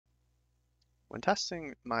When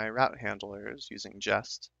testing my route handlers using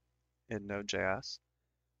Jest in Node.js,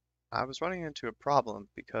 I was running into a problem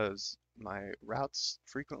because my routes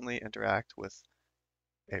frequently interact with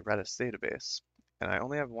a Redis database, and I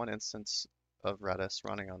only have one instance of Redis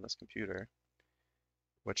running on this computer,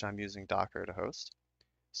 which I'm using Docker to host.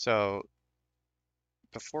 So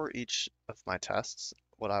before each of my tests,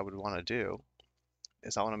 what I would want to do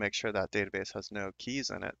is I want to make sure that database has no keys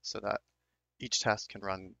in it so that each test can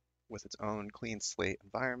run with its own clean slate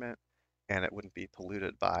environment and it wouldn't be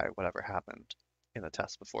polluted by whatever happened in the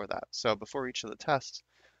test before that. So before each of the tests,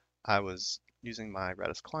 I was using my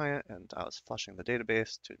Redis client and I was flushing the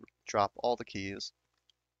database to drop all the keys.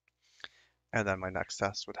 And then my next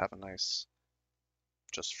test would have a nice,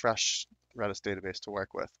 just fresh Redis database to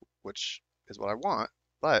work with, which is what I want.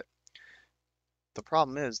 But the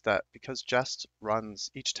problem is that because Jest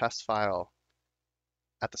runs each test file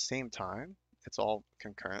at the same time, it's all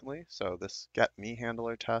concurrently. So this get me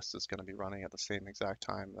handler test is going to be running at the same exact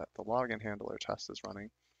time that the login handler test is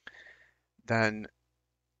running. Then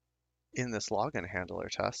in this login handler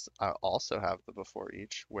test, I also have the before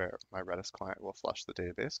each where my Redis client will flush the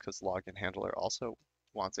database because login handler also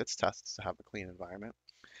wants its tests to have a clean environment.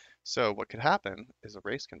 So what could happen is a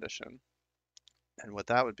race condition. And what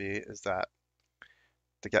that would be is that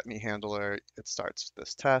the get me handler, it starts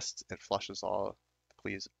this test, it flushes all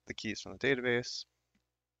the keys from the database.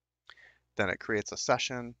 Then it creates a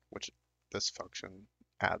session, which this function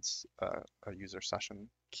adds a user session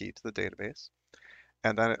key to the database.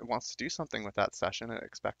 And then it wants to do something with that session. It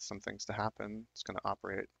expects some things to happen. It's going to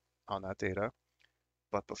operate on that data.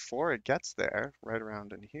 But before it gets there, right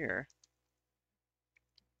around in here,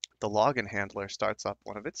 the login handler starts up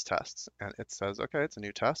one of its tests and it says, okay, it's a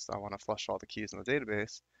new test. I want to flush all the keys in the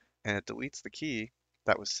database. And it deletes the key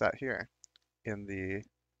that was set here in the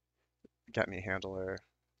get me handler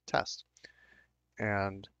test.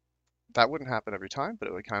 And that wouldn't happen every time, but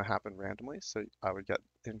it would kind of happen randomly. So I would get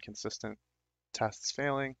inconsistent tests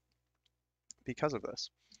failing because of this.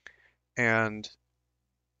 And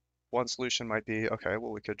one solution might be, okay,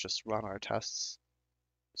 well, we could just run our tests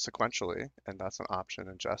sequentially, and that's an option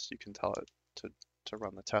in Jest. You can tell it to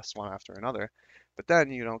run the tests one after another, but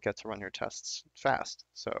then you don't get to run your tests fast.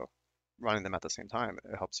 So running them at the same time,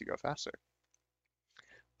 it helps you go faster.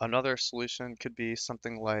 Another solution could be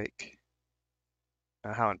something like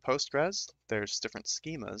how in Postgres, there's different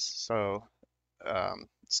schemas. So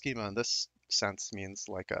schema in this sense means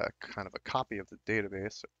like a kind of a copy of the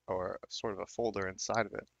database or sort of a folder inside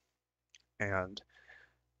of it. And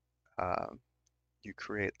um, you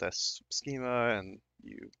create this schema and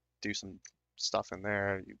you do some stuff in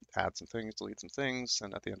there. You add some things, delete some things,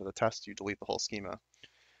 and at the end of the test, you delete the whole schema.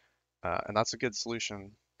 And that's a good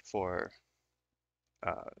solution for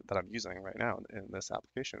that I'm using right now in this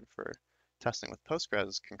application for testing with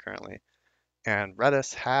Postgres concurrently. And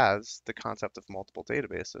Redis has the concept of multiple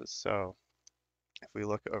databases. So if we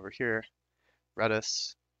look over here,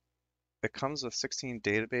 Redis, it comes with 16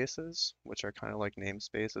 databases, which are kind of like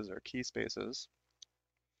namespaces or key spaces.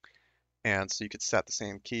 And so you could set the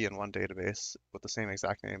same key in one database with the same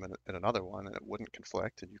exact name in another one, and it wouldn't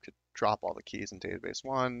conflict. And you could drop all the keys in database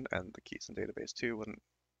one, and the keys in database two wouldn't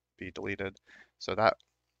be deleted. So that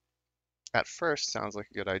at first sounds like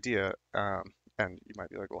a good idea. And you might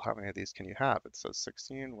be like, well, how many of these can you have? It says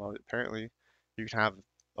 16. Well, apparently you can have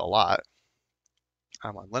a lot.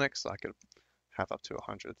 I'm on Linux, so I could have up to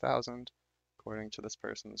 100,000, according to this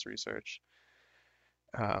person's research.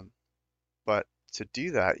 Um, but to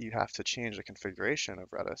do that, you have to change the configuration of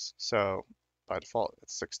Redis. So by default,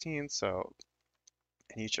 it's 16. So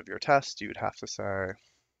in each of your tests, you would have to say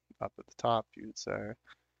up at the top, you would say,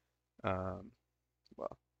 um,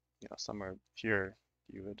 well, somewhere here,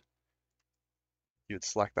 you would you would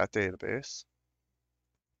select that database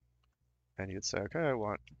and you'd say, okay, I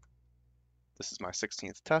want this is my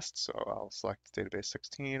 16th test, so I'll select database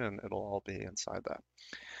 16 and it'll all be inside that.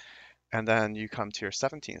 And then you come to your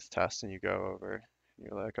 17th test and you go over, and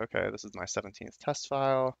you're like, okay, this is my 17th test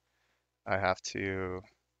file. I have to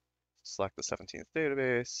select the 17th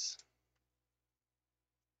database.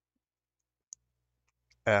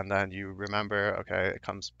 And then you remember, okay, it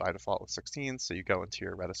comes by default with 16. So you go into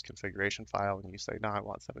your Redis configuration file and you say, no, I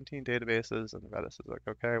want 17 databases. And Redis is like,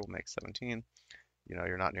 okay, we'll make 17.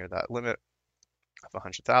 You're not near that limit of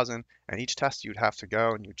 100,000. And each test you'd have to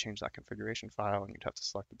go and you'd change that configuration file and you'd have to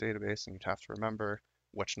select the database and you'd have to remember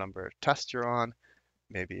which number of tests you're on.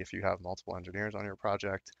 Maybe if you have multiple engineers on your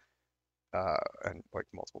project and like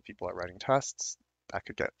multiple people are writing tests, that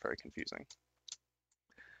could get very confusing.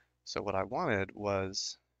 So what I wanted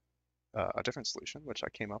was a different solution, which I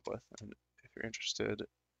came up with. And if you're interested,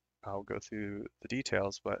 I'll go through the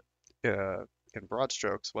details, but in broad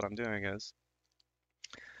strokes, what I'm doing is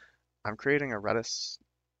I'm creating a Redis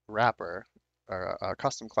wrapper or a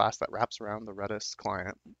custom class that wraps around the Redis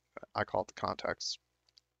client. I call it the context.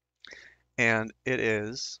 And it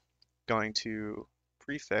is going to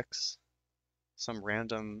prefix some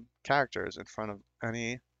random characters in front of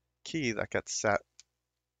any key that gets set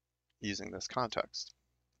using this context.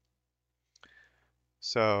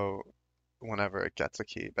 So whenever it gets a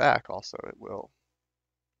key back, also it will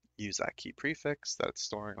use that key prefix that it's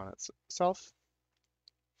storing on itself.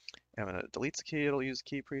 And when it deletes a key, it'll use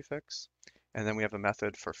key prefix. And then we have a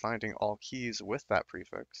method for finding all keys with that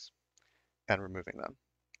prefix and removing them.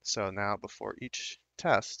 So now before each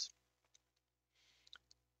test,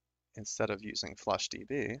 instead of using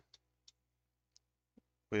flushdb,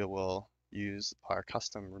 we will use our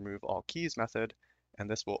custom remove all keys method, and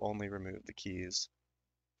this will only remove the keys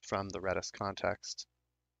from the Redis context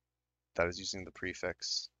that is using the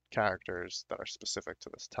prefix characters that are specific to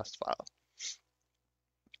this test file.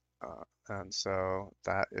 And so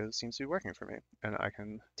that seems to be working for me, and I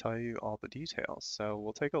can tell you all the details. So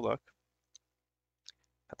we'll take a look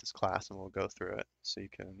at this class and we'll go through it so you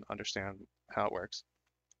can understand how it works.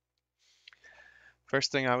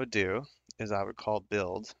 First thing I would do is I would call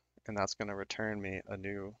build, and that's going to return me a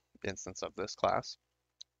new instance of this class.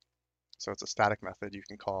 So it's a static method. You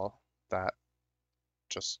can call that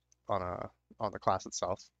just on the class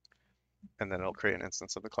itself, and then it'll create an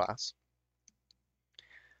instance of the class.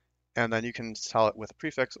 And then you can tell it with a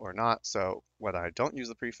prefix or not. So when I don't use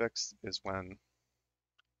the prefix is when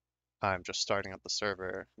I'm just starting up the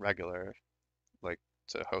server regular, like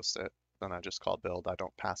to host it. Then I just call build. I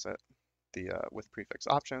don't pass it the with prefix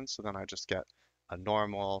option. So then I just get a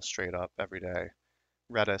normal, straight up, everyday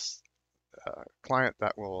Redis client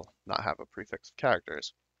that will not have a prefix of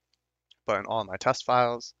characters. But in all my test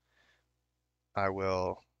files, I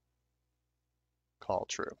will call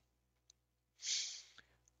true.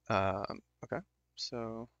 Okay,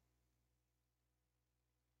 so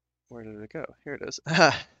where did it go? Here it is.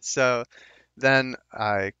 So then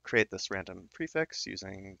I create this random prefix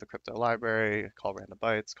using the crypto library, call random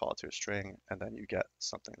bytes, call it to a string, and then you get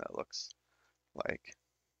something that looks like,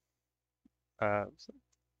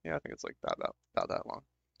 yeah, I think it's like about that long.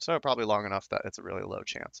 So probably long enough that it's a really low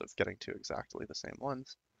chance of getting to exactly the same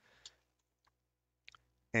ones.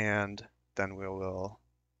 And then we will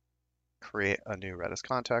create a new Redis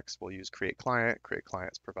context. We'll use create client. Create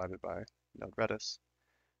client is provided by Node Redis.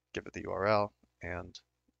 Give it the URL, and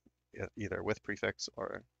either with prefix,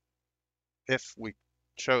 or if we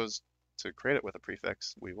chose to create it with a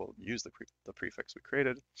prefix, we will use the prefix we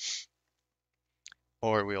created,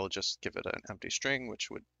 or we'll just give it an empty string, which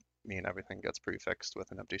would mean everything gets prefixed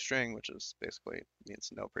with an empty string, which is basically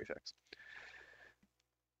means no prefix.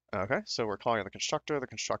 Okay, so we're calling it the constructor. The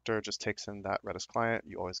constructor just takes in that Redis client.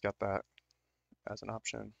 You always get that as an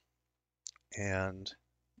option, and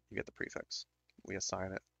you get the prefix. We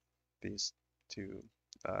assign it these two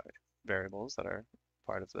variables that are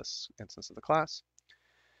part of this instance of the class,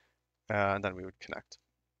 and then we would connect.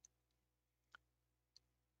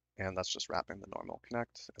 And that's just wrapping the normal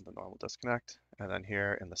connect and the normal disconnect. And then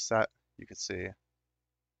here in the set, you can see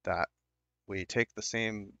that we take the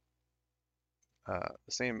same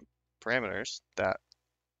parameters that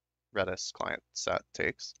Redis client set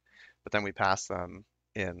takes, but then we pass them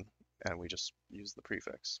in and we just use the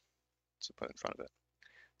prefix to put in front of it.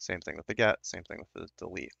 Same thing with the get, same thing with the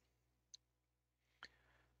delete.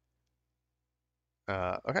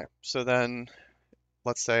 Okay, so then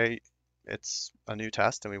let's say it's a new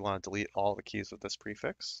test and we want to delete all the keys with this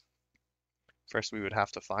prefix. First, we would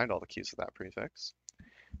have to find all the keys with that prefix.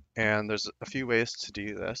 And there's a few ways to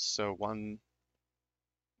do this. So one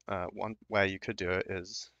way you could do it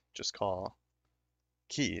is just call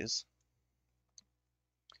keys.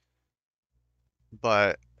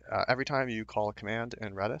 But every time you call a command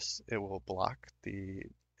in Redis, it will block the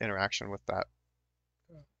interaction with that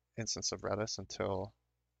instance of Redis until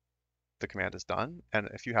the command is done. And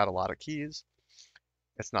if you had a lot of keys,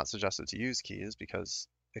 it's not suggested to use keys because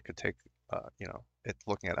it could take, it's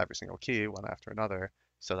looking at every single key one after another.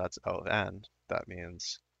 So that's O of n. That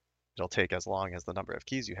means it'll take as long as the number of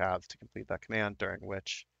keys you have to complete that command, during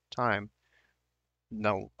which time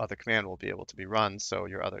no other command will be able to be run. So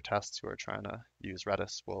your other tests who are trying to use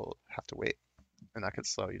Redis will have to wait, and that could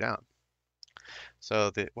slow you down.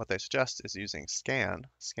 So what they suggest is using scan.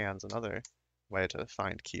 Scan's another way to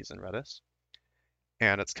find keys in Redis.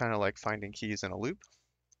 And it's kind of like finding keys in a loop.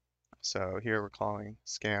 So here we're calling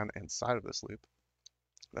scan inside of this loop.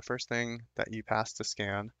 The first thing that you pass to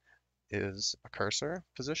scan is a cursor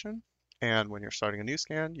position. And when you're starting a new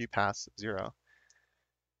scan, you pass 0.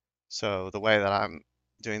 So the way that I'm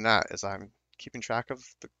doing that is I'm keeping track of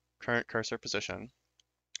the current cursor position,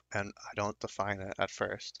 and I don't define it at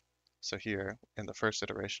first. So here, in the first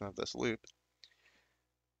iteration of this loop,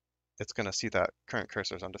 it's going to see that current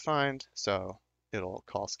cursor is undefined, so it'll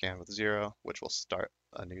call scan with 0, which will start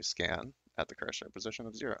a new scan at the cursor position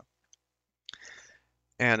of 0.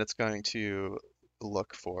 And it's going to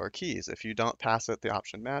look for keys. If you don't pass it the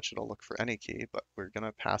option match, it'll look for any key, but we're going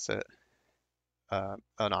to pass it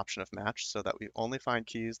an option of match so that we only find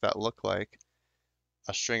keys that look like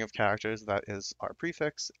a string of characters that is our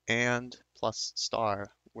prefix and plus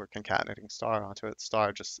star. We're concatenating star onto it.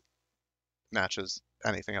 Star just matches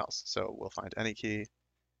anything else. So we'll find any key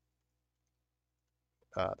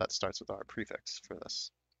that starts with our prefix for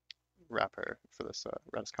this wrapper, for this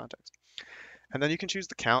Redis context. And then you can choose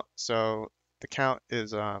the count. So the count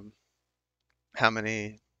is how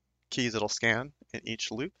many keys it'll scan in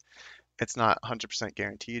each loop. It's not 100%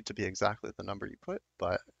 guaranteed to be exactly the number you put,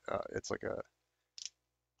 but it's like a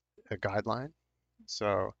guideline.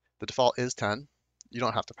 So the default is 10. You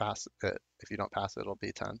don't have to pass it. If you don't pass it, it'll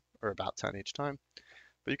be 10 or about 10 each time,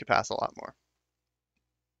 but you could pass a lot more.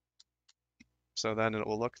 So then it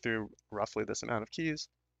will look through roughly this amount of keys,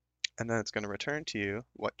 and then it's going to return to you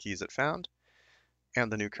what keys it found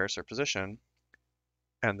and the new cursor position.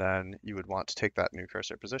 And then you would want to take that new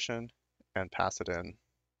cursor position and pass it in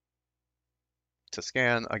to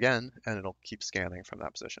scan again, and it'll keep scanning from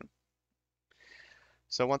that position.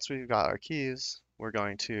 So once we've got our keys, we're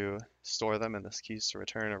going to store them in this keys to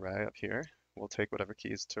return array up here. We'll take whatever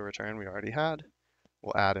keys to return we already had.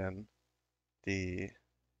 We'll add in the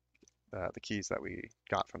keys that we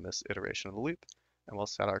got from this iteration of the loop, and we'll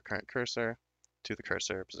set our current cursor to the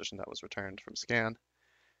cursor position that was returned from scan.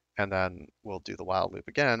 And then we'll do the while loop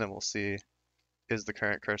again, and we'll see, is the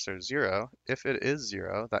current cursor 0? If it is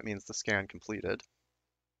 0, that means the scan completed.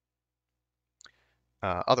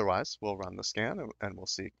 Otherwise, we'll run the scan and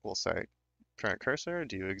we'll say, current cursor,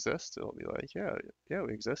 do you exist? It'll be like, yeah,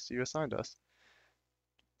 we exist. You assigned us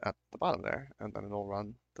at the bottom there. And then it'll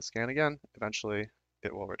run the scan again. Eventually,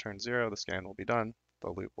 it will return 0. The scan will be done. The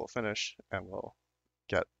loop will finish, and we'll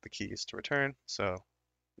get the keys to return. So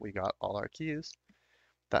we got all our keys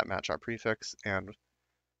that match our prefix, and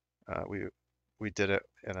we did it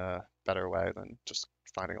in a better way than just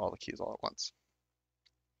finding all the keys all at once.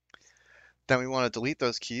 Then we want to delete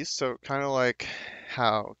those keys. So kind of like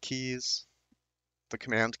how keys, the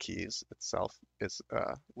command keys itself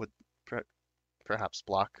would perhaps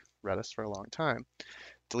block Redis for a long time.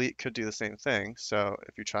 Delete could do the same thing. So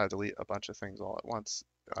if you try to delete a bunch of things all at once,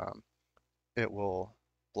 it will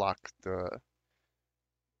block the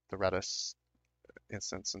Redis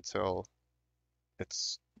instance until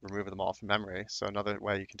it's removing them all from memory. So another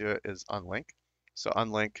way you can do it is unlink. So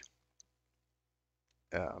unlink,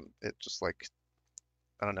 it just like,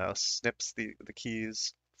 I don't know, snips the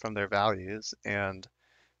keys from their values, and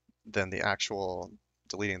then the actual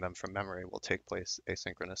deleting them from memory will take place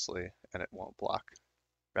asynchronously, and it won't block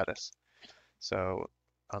Redis. So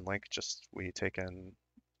unlink, just we take in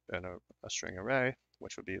a string array,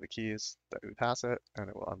 which would be the keys that we pass it, and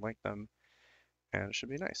it will unlink them, and it should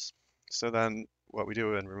be nice. So then what we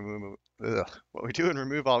do in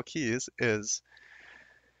remove all keys is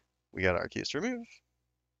we get our keys to remove,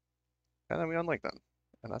 and then we unlink them,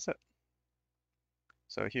 and that's it.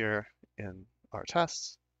 So here in our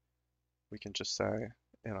tests, we can just say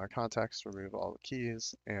in our context, remove all the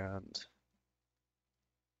keys, and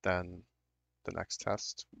then the next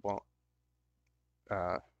test won't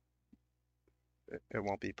it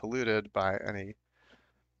won't be polluted by any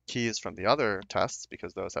keys from the other tests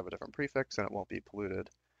because those have a different prefix, and it won't be polluted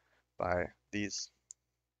by these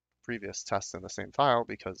previous tests in the same file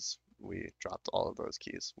because we dropped all of those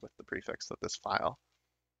keys with the prefix that this file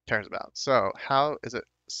cares about. So how is it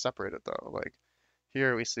separated though? Like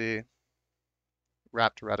here we see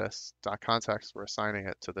wrapped redis.context, we're assigning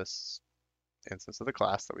it to this instance of the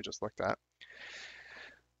class that we just looked at.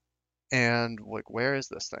 And like, where is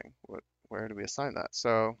this thing? Where do we assign that?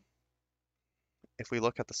 So if we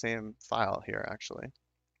look at the same file here, actually,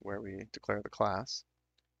 where we declare the class,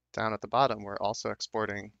 down at the bottom, we're also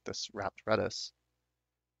exporting this wrapped Redis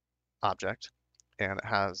object, and it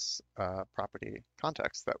has a property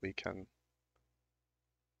context that we can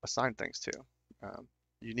assign things to.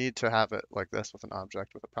 You need to have it like this with an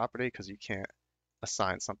object with a property because you can't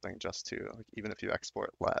assign something just to, like, even if you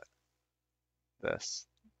export let this,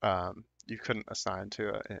 you couldn't assign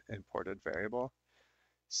to an imported variable.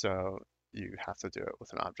 So you have to do it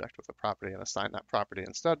with an object with a property and assign that property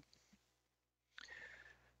instead.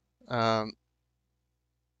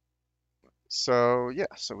 So yeah,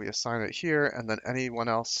 so we assign it here, and then anyone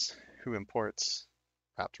else who imports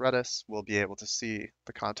wrapped Redis will be able to see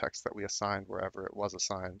the context that we assigned wherever it was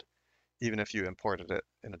assigned, even if you imported it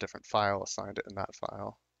in a different file, assigned it in that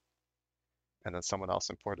file, and then someone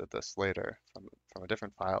else imported this later from a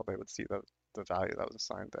different file, they would see the value that was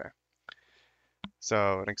assigned there.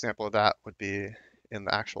 So an example of that would be in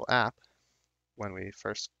the actual app, when we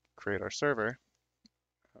first create our server,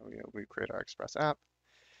 we create our Express app,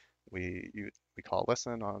 we call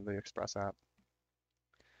listen on the Express app,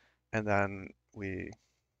 and then we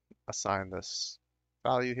assign this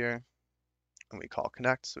value here, and we call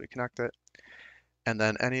connect, so we connect it. And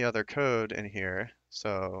then any other code in here,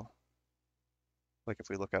 so like if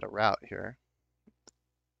we look at a route here,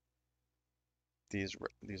 these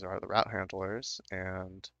are the route handlers,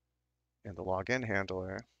 and in the login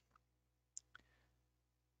handler,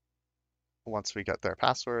 once we get their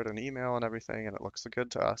password and email and everything and it looks good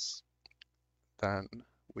to us, then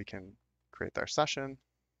we can create their session.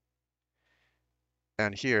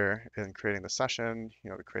 And here in creating the session, we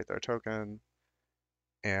create their token,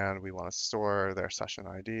 and we want to store their session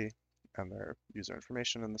ID and their user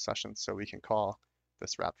information in the session, so we can call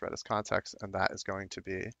this wrapped Redis context, and that is going to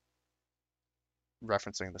be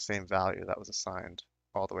referencing the same value that was assigned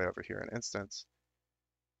all the way over here in instance.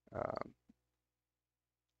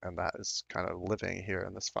 And that is kind of living here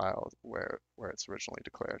in this file where it's originally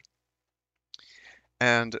declared.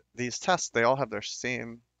 And these tests, they all have their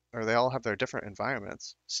same, or they all have their different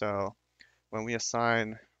environments. So when we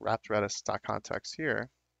assign wrapped Redis.context here,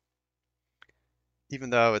 even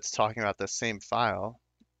though it's talking about the same file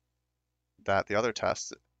that the other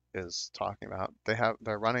test is talking about,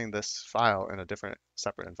 they're running this file in a different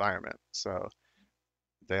separate environment. So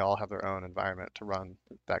they all have their own environment to run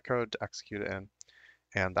that code to execute it in.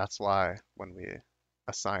 And that's why when we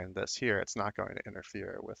assign this here, it's not going to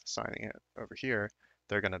interfere with assigning it over here.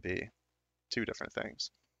 They're going to be two different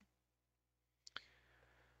things.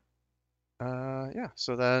 Yeah,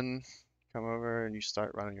 so then come over and you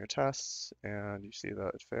start running your tests and you see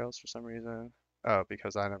that it fails for some reason. Oh,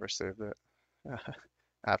 because I never saved it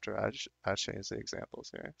after I changed the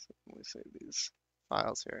examples here. So let me save these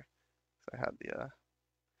files here. I had yeah,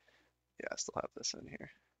 I still have this in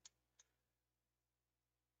here.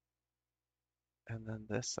 And then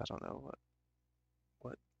this, I don't know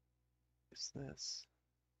what is this?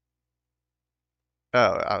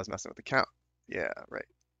 Oh, I was messing with the count. Yeah, right.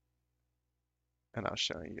 And I was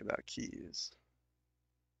showing you that keys.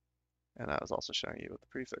 And I was also showing you what the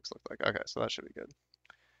prefix looked like. Okay, so that should be good.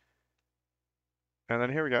 And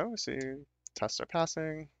then here we go. We see tests are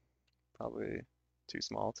passing. Probably too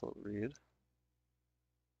small to read.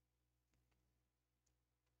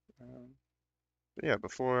 But yeah,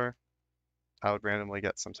 before I would randomly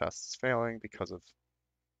get some tests failing because of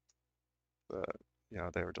the,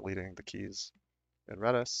 they were deleting the keys in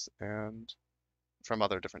Redis and from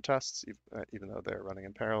other different tests, even though they're running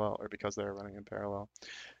in parallel or because they're running in parallel.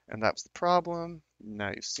 And that was the problem.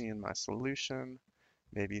 Now you've seen my solution.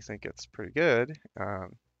 Maybe you think it's pretty good.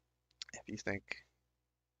 If you think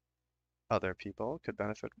other people could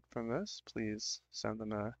benefit from this, please send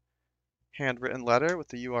them a handwritten letter with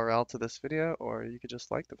the URL to this video, or you could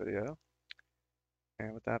just like the video.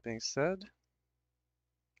 And with that being said,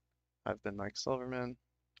 I've been Mike Silverman.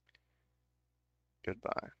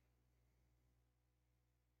 Goodbye.